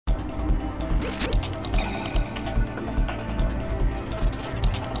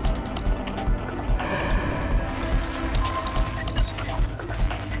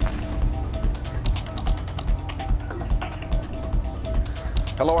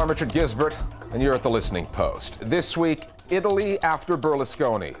I'm Richard Gisbert, and you're at The Listening Post. This week, Italy after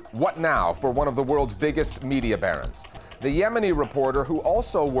Berlusconi. What now for one of the world's biggest media barons? The Yemeni reporter who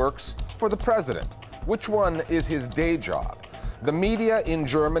also works for the president. Which one is his day job? The media in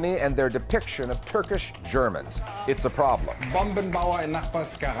Germany and their depiction of Turkish Germans. It's a problem. Bombenbauer in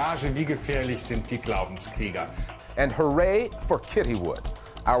Nachbars Garage, wie gefährlich sind die Glaubenskrieger? And hooray for Kittywood,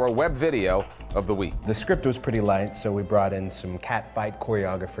 our web video of the week. The script was pretty light, so we brought in some catfight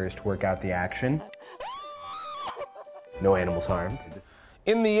choreographers to work out the action. No animals harmed.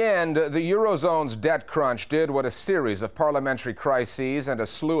 In the end, the Eurozone's debt crunch did what a series of parliamentary crises and a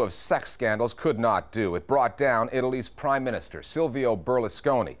slew of sex scandals could not do. It brought down Italy's Prime Minister, Silvio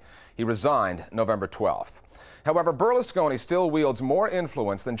Berlusconi. He resigned November 12th. However, Berlusconi still wields more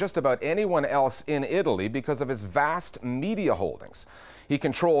influence than just about anyone else in Italy because of his vast media holdings. He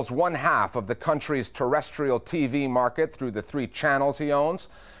controls one half of the country's terrestrial TV market through the 3 channels he owns.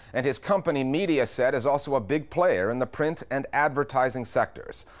 And his company Mediaset is also a big player in the print and advertising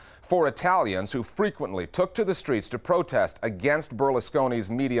sectors. For Italians who frequently took to the streets to protest against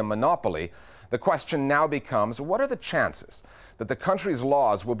Berlusconi's media monopoly, the question now becomes, what are the chances that the country's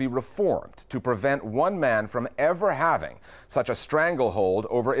laws will be reformed to prevent one man from ever having such a stranglehold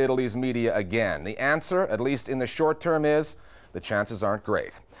over Italy's media again? The answer, at least in the short term, is the chances aren't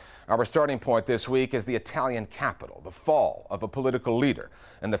great. Our starting point this week is the Italian capital, the fall of a political leader,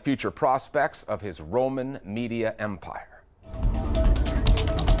 and the future prospects of his Roman media empire.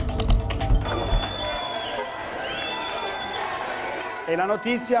 E la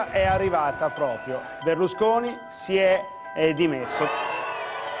notizia è arrivata proprio. Berlusconi si è dimesso.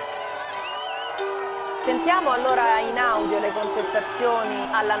 Sentiamo allora in audio le contestazioni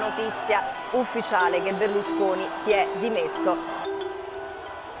alla notizia ufficiale che Berlusconi si è dimesso.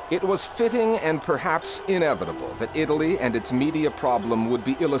 It was fitting and perhaps inevitable that Italy and its media problem would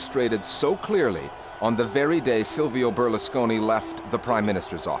be illustrated so clearly on the very day Silvio Berlusconi left the Prime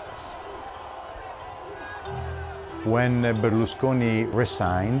Minister's office. When Berlusconi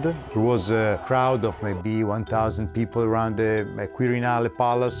resigned, there was a crowd of maybe 1,000 people around the Quirinale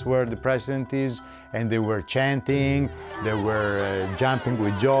Palace where the president is, and they were chanting, they were jumping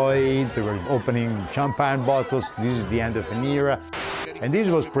with joy, they were opening champagne bottles. This is the end of an era. And this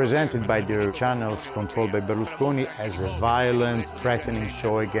was presented by the channels controlled by Berlusconi as a violent, threatening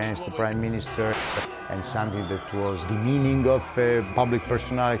show against the Prime Minister and something that was demeaning of a public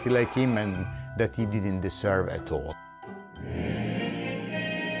personality like him and that he didn't deserve at all.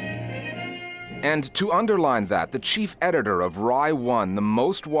 And to underline that, the chief editor of Rai 1, the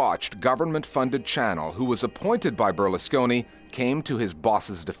most watched government-funded channel, who was appointed by Berlusconi, came to his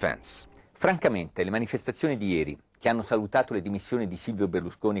boss's defense. Francamente, le manifestazioni di ieri, che hanno salutato le dimissioni di Silvio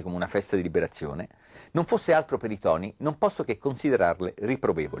Berlusconi come una festa di liberazione, non fosse altro per i toni, non posso che considerarle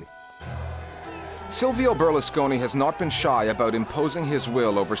riprovevoli. Silvio Berlusconi has not been shy about imposing his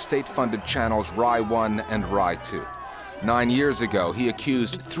will over state-funded channels Rai 1 and Rai 2. 9 years ago, he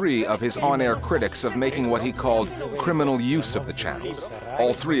accused 3 of his on-air critics of making what he called criminal use of the channels.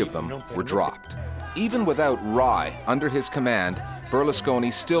 All 3 of them were dropped. Even without Rai under his command,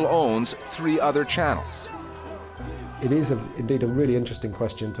 Berlusconi still owns 3 other channels. It is indeed a really interesting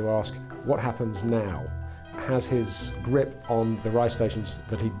question to ask, what happens now? Has his grip on the Rai stations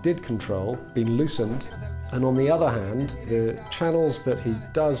that he did control been loosened? And on the other hand, the channels that he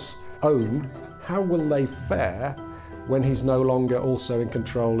does own, how will they fare when he's no longer also in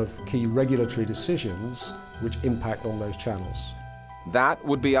control of key regulatory decisions which impact on those channels? That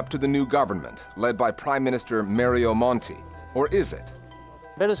would be up to the new government, led by Prime Minister Mario Monti. Or is it?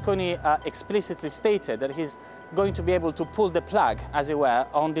 Berlusconi explicitly stated that he's going to be able to pull the plug, as it were,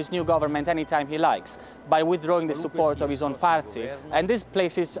 on this new government anytime he likes by withdrawing the support of his own party. And this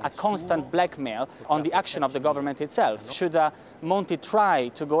places a constant blackmail on the action of the government itself. Should Monti try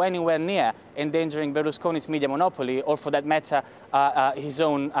to go anywhere near endangering Berlusconi's media monopoly, or for that matter, his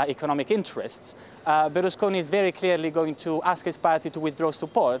own economic interests, Berlusconi is very clearly going to ask his party to withdraw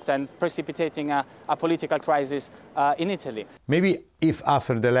support and precipitating a political crisis in Italy. Maybe if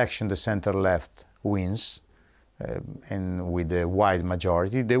after the election the center-left wins, and with a wide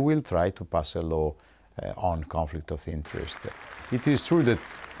majority, they will try to pass a law on conflict of interest. It is true that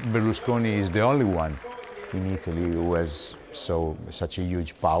Berlusconi is the only one in Italy who has such a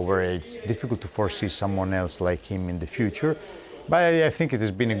huge power. It's difficult to foresee someone else like him in the future, but I think it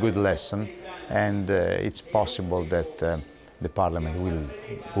has been a good lesson, and it's possible that the Parliament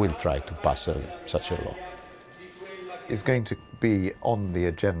will try to pass such a law. is going to be on the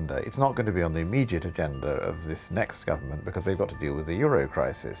agenda. It's not going to be on the immediate agenda of this next government because they've got to deal with the euro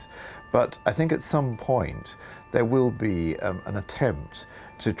crisis. But I think at some point there will be an attempt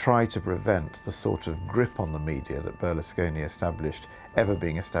to try to prevent the sort of grip on the media that Berlusconi established ever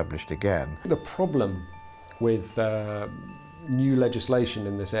being established again. The problem with new legislation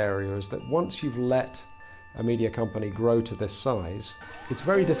in this area is that once you've let a media company grow to this size, it's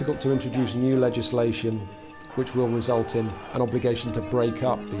very difficult to introduce new legislation which will result in an obligation to break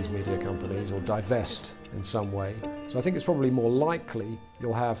up these media companies or divest in some way. So I think it's probably more likely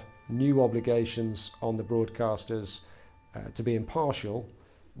you'll have new obligations on the broadcasters to be impartial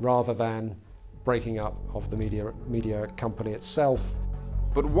rather than breaking up of the media company itself.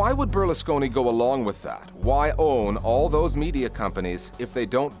 But why would Berlusconi go along with that? Why own all those media companies if they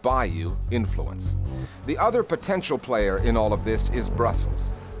don't buy you influence? The other potential player in all of this is Brussels.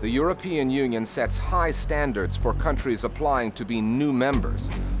 The European Union sets high standards for countries applying to be new members,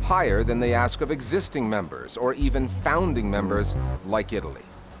 higher than they ask of existing members or even founding members like Italy.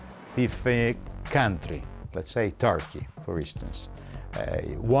 If a country, let's say Turkey, for instance,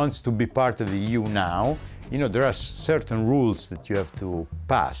 wants to be part of the EU now, you know, there are certain rules that you have to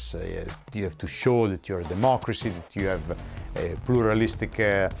pass. You have to show that you're a democracy, that you have pluralistic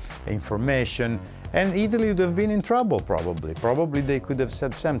information. And Italy would have been in trouble, probably. Probably they could have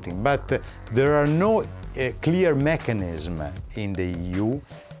said something. But there are no clear mechanism in the EU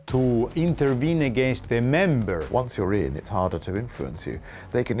to intervene against a member. Once you're in, it's harder to influence you.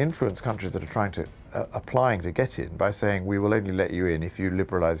 They can influence countries that are trying to, applying to get in by saying, we will only let you in if you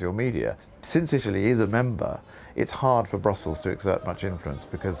liberalise your media. Since Italy is a member, it's hard for Brussels to exert much influence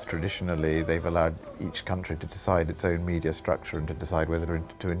because traditionally they've allowed each country to decide its own media structure and to decide whether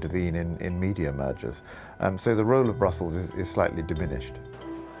to intervene in media mergers. So the role of Brussels is slightly diminished.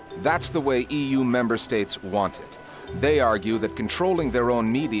 That's the way EU member states want it. They argue that controlling their own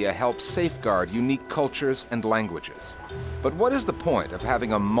media helps safeguard unique cultures and languages. But what is the point of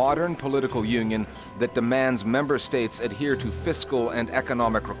having a modern political union that demands member states adhere to fiscal and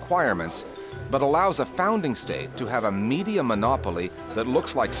economic requirements, but allows a founding state to have a media monopoly that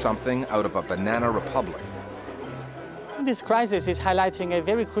looks like something out of a banana republic? This crisis is highlighting a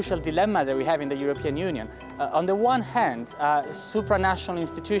very crucial dilemma that we have in the European Union. On the one hand, supranational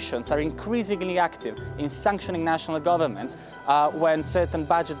institutions are increasingly active in sanctioning national governments when certain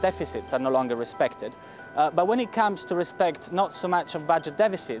budget deficits are no longer respected. But when it comes to respect not so much of budget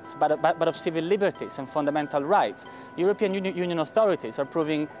deficits, but of civil liberties and fundamental rights, European Union authorities are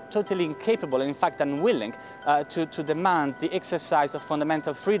proving totally incapable and in fact unwilling to demand the exercise of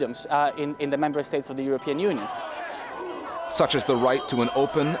fundamental freedoms in the member states of the European Union. Such as the right to an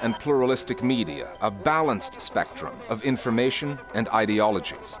open and pluralistic media, a balanced spectrum of information and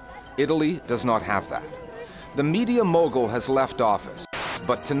ideologies. Italy does not have that. The media mogul has left office,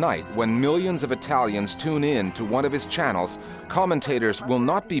 but tonight, when millions of Italians tune in to one of his channels, commentators will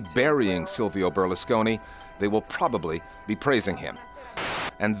not be burying Silvio Berlusconi, they will probably be praising him.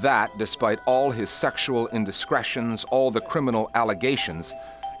 And that, despite all his sexual indiscretions, all the criminal allegations,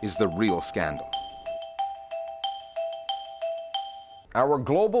 is the real scandal. Our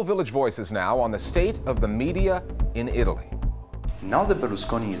Global Village Voices now on the state of the media in Italy. Now that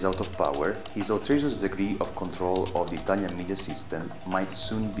Berlusconi is out of power, his outrageous degree of control of the Italian media system might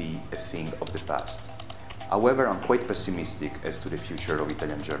soon be a thing of the past. However, I'm quite pessimistic as to the future of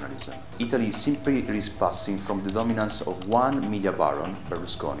Italian journalism. Italy simply is passing from the dominance of one media baron,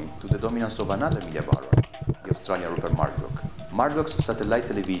 Berlusconi, to the dominance of another media baron, the Australian Rupert Murdoch. Murdoch's satellite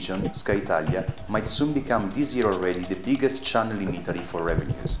television, Sky Italia, might soon become this year already the biggest channel in Italy for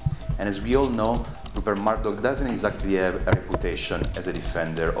revenues. And as we all know, Rupert Murdoch doesn't exactly have a reputation as a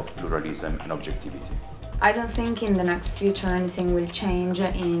defender of pluralism and objectivity. I don't think in the next future anything will change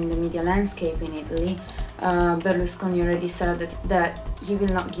in the media landscape in Italy. Berlusconi already said that he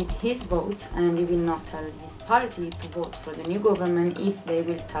will not give his votes and he will not tell his party to vote for the new government if they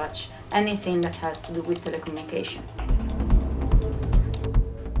will touch anything that has to do with telecommunication.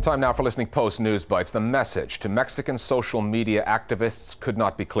 Time now for Listening Post News Bites. The message to Mexican social media activists could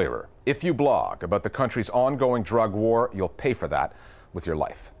not be clearer. If you blog about the country's ongoing drug war, you'll pay for that with your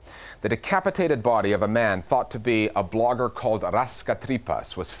life. The decapitated body of a man thought to be a blogger called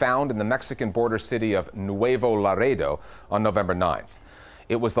Rascatripas was found in the Mexican border city of Nuevo Laredo on November 9th.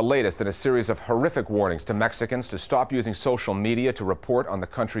 It was the latest in a series of horrific warnings to Mexicans to stop using social media to report on the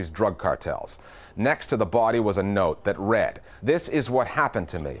country's drug cartels. Next to the body was a note that read, "This is what happened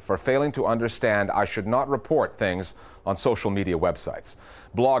to me for failing to understand I should not report things on social media websites."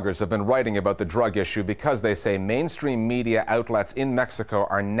 Bloggers have been writing about the drug issue because they say mainstream media outlets in Mexico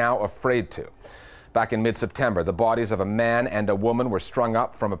are now afraid to. Back in mid-September, the bodies of a man and a woman were strung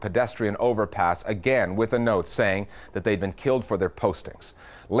up from a pedestrian overpass, again with a note saying that they'd been killed for their postings.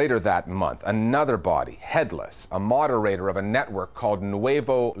 Later that month, another body, headless, a moderator of a network called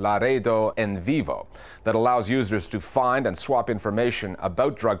Nuevo Laredo en Vivo that allows users to find and swap information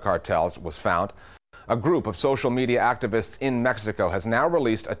about drug cartels, was found. A group of social media activists in Mexico has now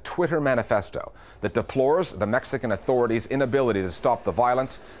released a Twitter manifesto that deplores the Mexican authorities' inability to stop the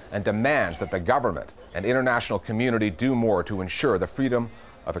violence and demands that the government and international community do more to ensure the freedom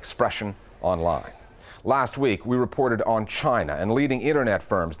of expression online. Last week, we reported on China and leading internet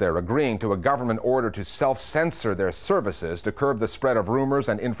firms there agreeing to a government order to self-censor their services to curb the spread of rumors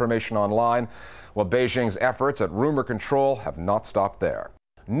and information online. Well, Beijing's efforts at rumor control have not stopped there.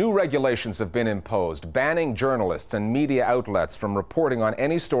 New regulations have been imposed, banning journalists and media outlets from reporting on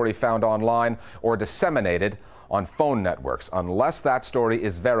any story found online or disseminated on phone networks unless that story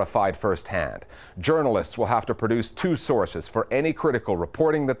is verified firsthand. Journalists will have to produce 2 sources for any critical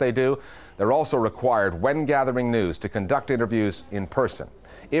reporting that they do. They're also required, when gathering news, to conduct interviews in person.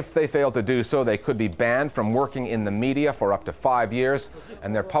 If they fail to do so, they could be banned from working in the media for up to 5 years,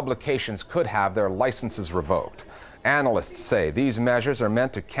 and their publications could have their licenses revoked. Analysts say these measures are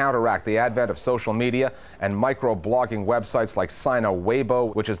meant to counteract the advent of social media and micro-blogging websites like Sina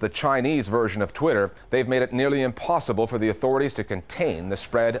Weibo, which is the Chinese version of Twitter. They've made it nearly impossible for the authorities to contain the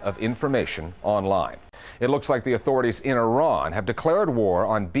spread of information online. It looks like the authorities in Iran have declared war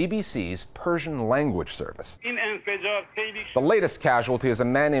on BBC's Persian language service. The latest casualty is a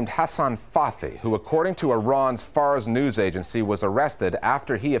man named Hassan Fathi, who, according to Iran's Fars news agency, was arrested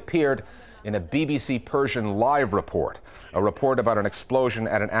after he appeared in a BBC Persian live report, a report about an explosion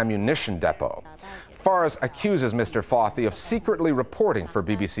at an ammunition depot. Fars accuses Mr. Fathi of secretly reporting for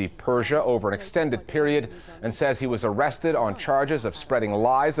BBC Persia over an extended period and says he was arrested on charges of spreading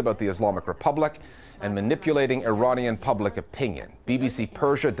lies about the Islamic Republic and manipulating Iranian public opinion. BBC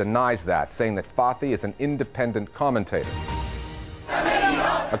Persia denies that, saying that Fathi is an independent commentator.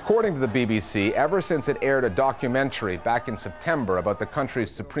 According to the BBC, ever since it aired a documentary back in September about the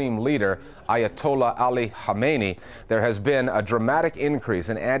country's supreme leader, Ayatollah Ali Khamenei, there has been a dramatic increase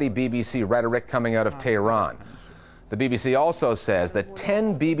in anti-BBC rhetoric coming out of Tehran. The BBC also says that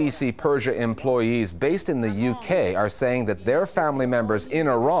 10 BBC Persia employees based in the UK are saying that their family members in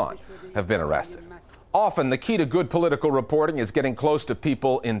Iran have been arrested. Often, the key to good political reporting is getting close to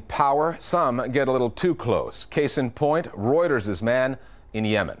people in power. Some get a little too close. Case in point, Reuters' man in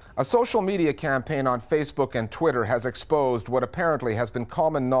Yemen. A social media campaign on Facebook and Twitter has exposed what apparently has been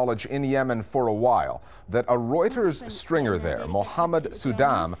common knowledge in Yemen for a while, that a Reuters stringer there, Mohammed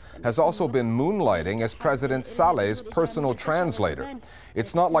Sudam, has also been moonlighting as President Saleh's personal translator.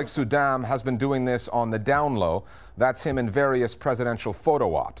 It's not like Sudam has been doing this on the down low. That's him in various presidential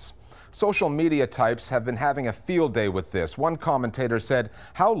photo ops. Social media types have been having a field day with this. One commentator said,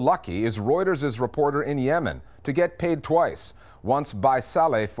 "How lucky is Reuters' reporter in Yemen to get paid twice, once by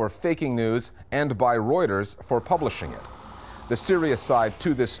Saleh for faking news and by Reuters for publishing it." The serious side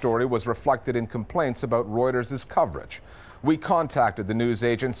to this story was reflected in complaints about Reuters' coverage. We contacted the news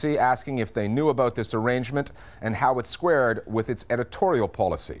agency asking if they knew about this arrangement and how it squared with its editorial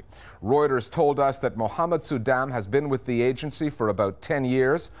policy. Reuters told us that Mohammed Sudam has been with the agency for about 10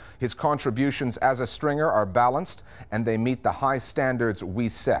 years. His contributions as a stringer are balanced and they meet the high standards we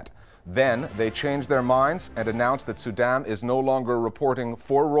set. Then they changed their minds and announced that Sudam is no longer reporting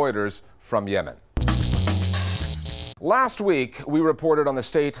for Reuters from Yemen. Last week, we reported on the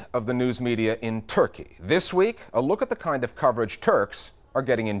state of the news media in Turkey. This week, a look at the kind of coverage Turks are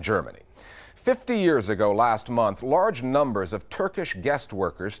getting in Germany. 50 years ago last month, large numbers of Turkish guest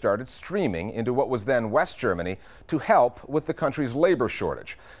workers started streaming into what was then West Germany to help with the country's labor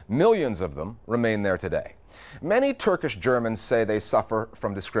shortage. Millions of them remain there today. Many Turkish Germans say they suffer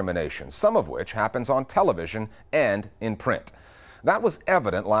from discrimination, some of which happens on television and in print. That was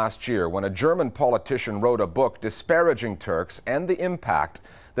evident last year when a German politician wrote a book disparaging Turks and the impact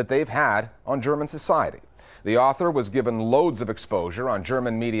that they've had on German society. The author was given loads of exposure on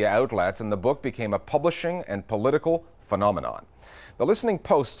German media outlets, and the book became a publishing and political phenomenon. The Listening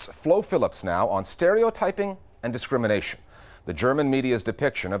Post's Flo Phillips now on stereotyping and discrimination, the German media's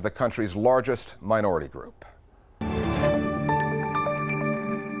depiction of the country's largest minority group.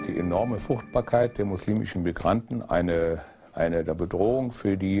 Die enorme Fruchtbarkeit der muslimischen Migranten, eine der Bedrohung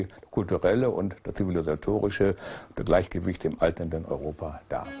für die kulturelle und das zivilisatorische Gleichgewicht im alternden Europa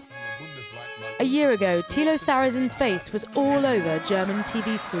dar. A year ago, Thilo Sarrazin's face was all over German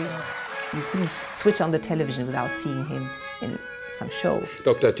TV screens. You couldn't switch on the television without seeing him in some show.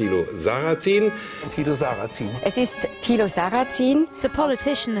 Dr. Thilo Sarrazin. Thilo Sarrazin. Es ist Thilo Sarrazin. The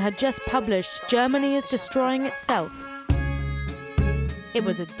politician had just published Germany is destroying itself. It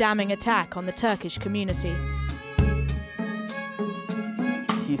was a damning attack on the Turkish community.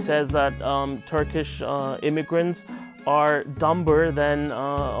 He says that Turkish immigrants are dumber than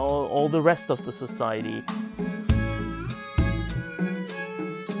all the rest of the society.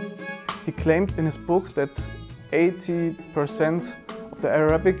 He claimed in his book that 80% of the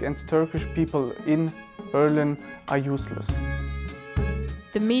Arabic and Turkish people in Berlin are useless.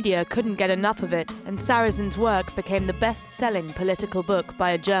 The media couldn't get enough of it, and Sarrazin's work became the best-selling political book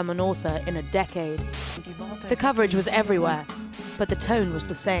by a German author in a decade. The coverage was everywhere, but the tone was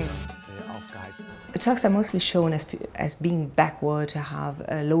the same. The Turks are mostly shown as being backward, to have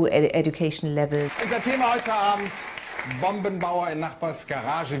a low education level. Unser Thema heute Abend: Bombenbauer in Nachbars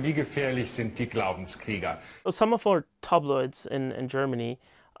Garage. Wie gefährlich sind die Glaubenskrieger? Some of our tabloids in Germany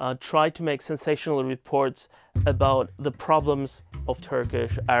try to make sensational reports about the problems of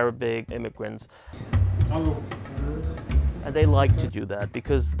Turkish, Arabic immigrants. And they like to do that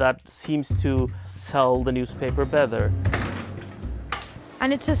because that seems to sell the newspaper better.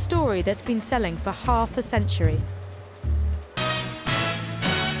 And it's a story that's been selling for half a century.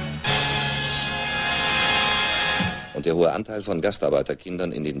 Und der hohe Anteil von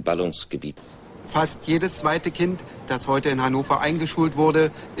Gastarbeiterkindern in den Ballungsgebieten. Fast jedes zweite Kind, das heute in Hannover eingeschult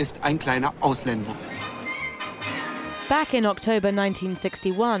wurde, ist ein kleiner Ausländer. Back in October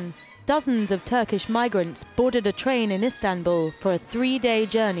 1961, dozens of Turkish migrants boarded a train in Istanbul for a 3-day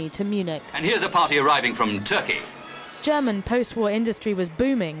journey to Munich. And here's a party arriving from Turkey. German post-war industry was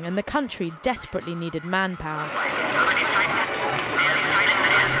booming and the country desperately needed manpower.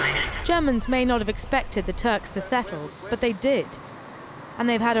 Germans may not have expected the Turks to settle, but they did. And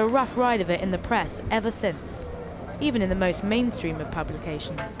they've had a rough ride of it in the press ever since, even in the most mainstream of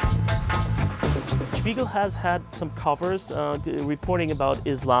publications. Spiegel has had some covers reporting about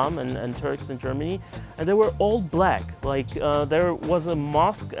Islam and Turks in Germany, and they were all black. Like there was a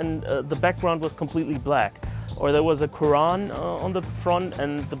mosque and the background was completely black. Or there was a Quran on the front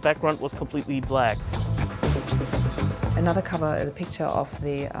and the background was completely black. Another cover is a picture of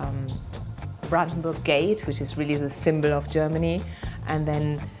the Brandenburg Gate, which is really the symbol of Germany, and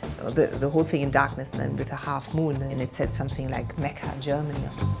then the whole thing in darkness, and then with a half moon, and it said something like Mecca, Germany.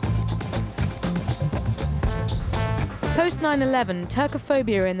 Post 9/11,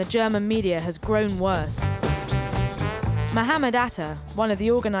 Turkophobia in the German media has grown worse. Mohammed Atta, one of the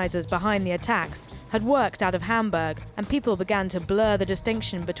organisers behind the attacks, had worked out of Hamburg, and people began to blur the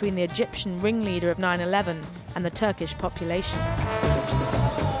distinction between the Egyptian ringleader of 9/11 and the Turkish population.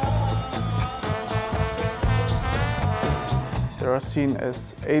 They are seen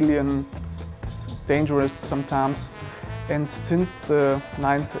as alien, as dangerous sometimes. And since the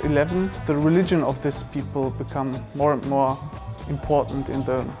 9/11, the religion of these people become more and more important in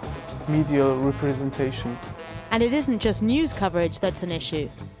the media representation. And it isn't just news coverage that's an issue.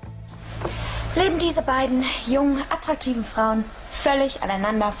 Leben diese beiden jungen, attraktiven Frauen völlig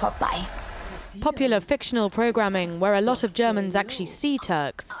aneinander vorbei. Popular fictional programming, where a lot of Germans actually see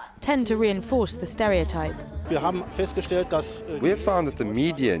Turks, tend to reinforce the stereotype. We have found that the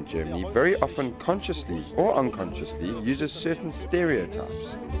media in Germany very often consciously or unconsciously uses certain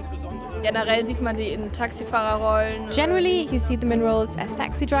stereotypes. Generell sieht man die in Taxifahrerrollen. Generally, you see them in roles as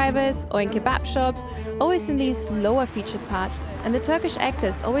taxi drivers or in kebab shops, always in these lower featured parts. And the Turkish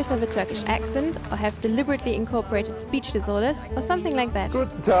actors always have a Turkish accent or have deliberately incorporated speech disorders or something like that.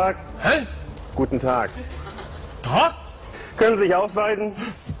 Guten Tag. Hä? Guten Tag. Tag? Können Sie sich ausweisen?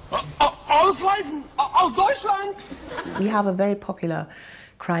 Ausweisen? Aus Deutschland? We have a very popular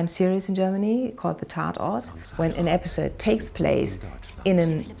crime series in Germany called The Tatort, when an episode takes place in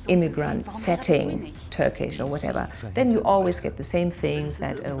an immigrant setting, Turkish or whatever, then you always get the same things,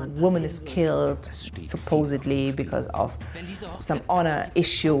 that a woman is killed supposedly because of some honor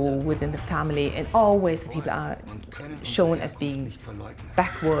issue within the family, and always the people are shown as being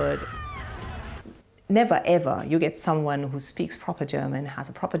backward. Never ever you get someone who speaks proper German, has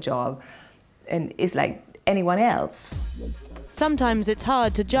a proper job, and is like anyone else. Sometimes it's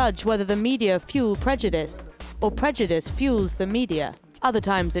hard to judge whether the media fuel prejudice, or prejudice fuels the media. Other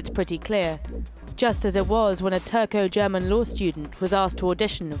times it's pretty clear, just as it was when a Turco-German law student was asked to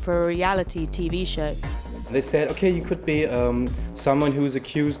audition for a reality TV show. They said, okay, you could be someone who's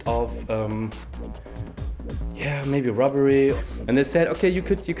accused of, maybe robbery. And they said, okay, you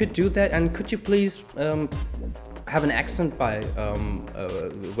could do that, and could you please have an accent by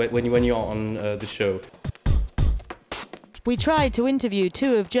when you're on the show. We tried to interview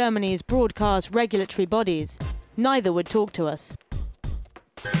two of Germany's broadcast regulatory bodies, Neither would talk to us.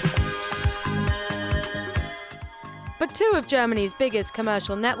 But two of Germany's biggest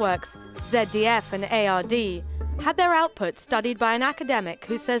commercial networks, ZDF and ARD, had their output studied by an academic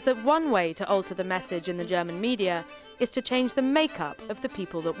who says that one way to alter the message in the German media is to change the makeup of the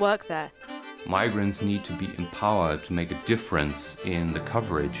people that work there. Migrants need to be empowered to make a difference in the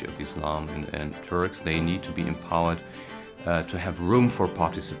coverage of Islam and Turks. They need to be empowered to have room for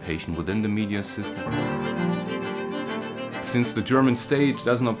participation within the media system. Since the German state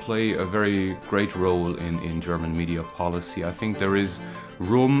does not play a very great role in German media policy, I think there is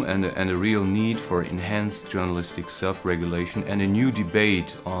room and a real need for enhanced journalistic self-regulation and a new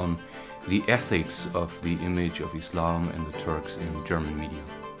debate on the ethics of the image of Islam and the Turks in German media.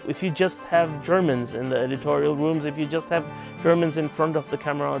 If you just have Germans in the editorial rooms, if you just have Germans in front of the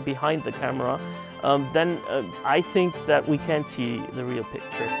camera or behind the camera, then I think that we can't see the real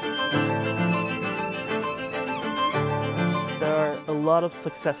picture. There are a lot of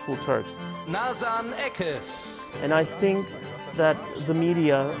successful Turks. And I think that the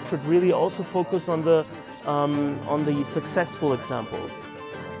media should really also focus on the successful examples.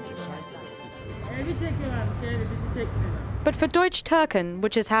 But for Deutsch Türken,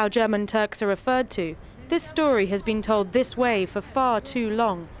 which is how German Turks are referred to, this story has been told this way for far too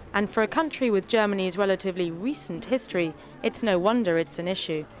long. And for a country with Germany's relatively recent history, it's no wonder it's an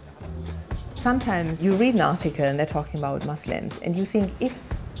issue. Sometimes you read an article and they're talking about Muslims, and you think if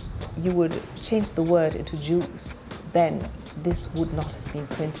you would change the word into Jews, then this would not have been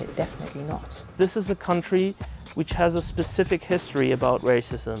printed, definitely not. This is a country which has a specific history about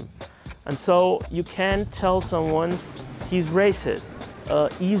racism. And so you can't tell someone he's racist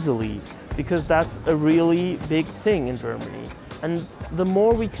easily, because that's a really big thing in Germany. And the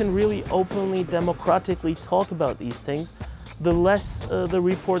more we can really openly, democratically talk about these things, the less the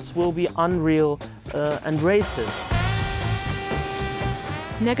reports will be unreal and racist.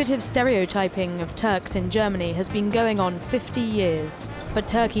 Negative stereotyping of Turks in Germany has been going on 50 years. But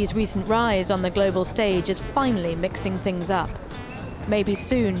Turkey's recent rise on the global stage is finally mixing things up. Maybe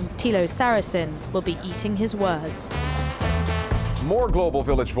soon, Thilo Saracen will be eating his words. More Global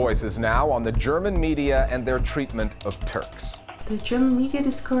Village voices now on the German media and their treatment of Turks. The German media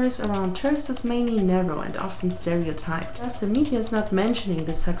discourse around Turks is mainly narrow and often stereotyped. Thus, the media is not mentioning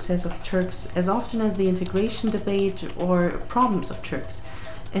the success of Turks as often as the integration debate or problems of Turks.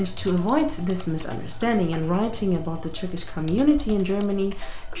 And to avoid this misunderstanding in writing about the Turkish community in Germany,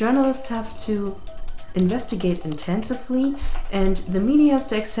 journalists have to investigate intensively, and the media has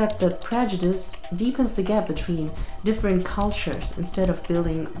to accept that prejudice deepens the gap between different cultures instead of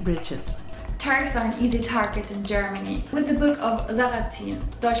building bridges. Turks are an easy target in Germany. With the book of Sarrazin,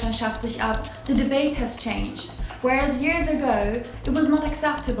 Deutschland schafft sich ab, the debate has changed. Whereas years ago, it was not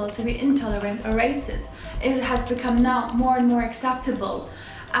acceptable to be intolerant or racist, it has become now more and more acceptable.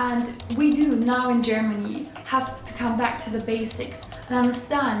 And we do now in Germany have to come back to the basics and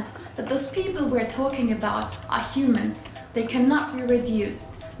understand that those people we're talking about are humans. They cannot be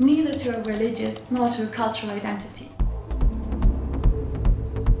reduced, neither to a religious nor to a cultural identity.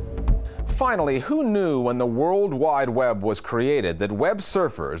 Finally, who knew when the World Wide Web was created that web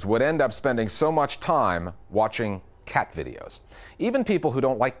surfers would end up spending so much time watching cat videos? Even people who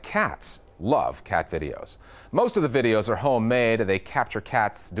don't like cats love cat videos. Most of the videos are homemade. They capture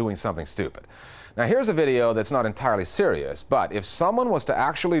cats doing something stupid. Now here's a video that's not entirely serious, but if someone was to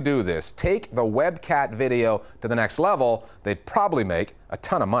actually do this, take the web cat video to the next level, they'd probably make a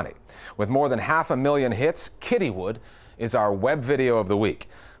ton of money. With more than 500,000 hits, Kittywood is our web video of the week.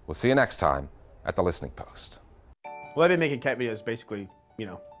 We'll see you next time at The Listening Post. Well, I've been making cat videos basically,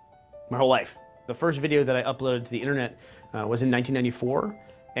 my whole life. The first video that I uploaded to the internet was in 1994,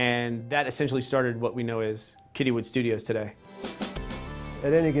 and that essentially started what we know as Kittywood Studios today.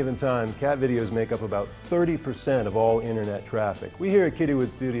 At any given time, cat videos make up about 30% of all internet traffic. We here at Kittywood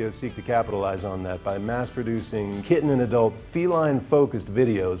Studios seek to capitalize on that by mass-producing kitten and adult feline-focused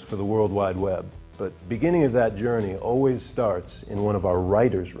videos for the World Wide Web. But the beginning of that journey always starts in one of our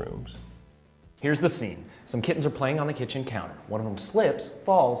writers' rooms. Here's the scene. Some kittens are playing on the kitchen counter. One of them slips,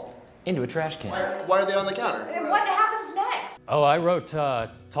 falls into a trash can. Why are they on the counter? What happens next? Oh, I wrote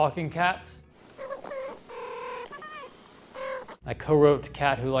Talking Cats. I co-wrote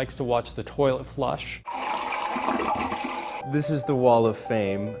Cat Who Likes to Watch the Toilet Flush. This is the Wall of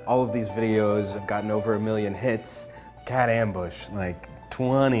Fame. All of these videos have gotten over 1 million hits. Cat Ambush, like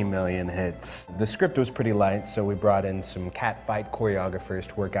 20 million hits. The script was pretty light, so we brought in some cat fight choreographers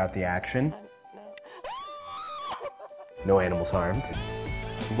to work out the action. No animals harmed.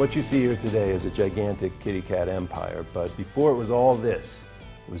 What you see here today is a gigantic kitty cat empire, but before it was all this,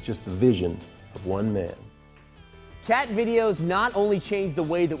 it was just the vision of one man. Cat videos not only change the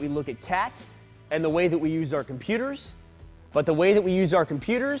way that we look at cats and the way that we use our computers, but the way that we use our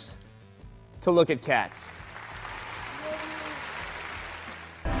computers to look at cats.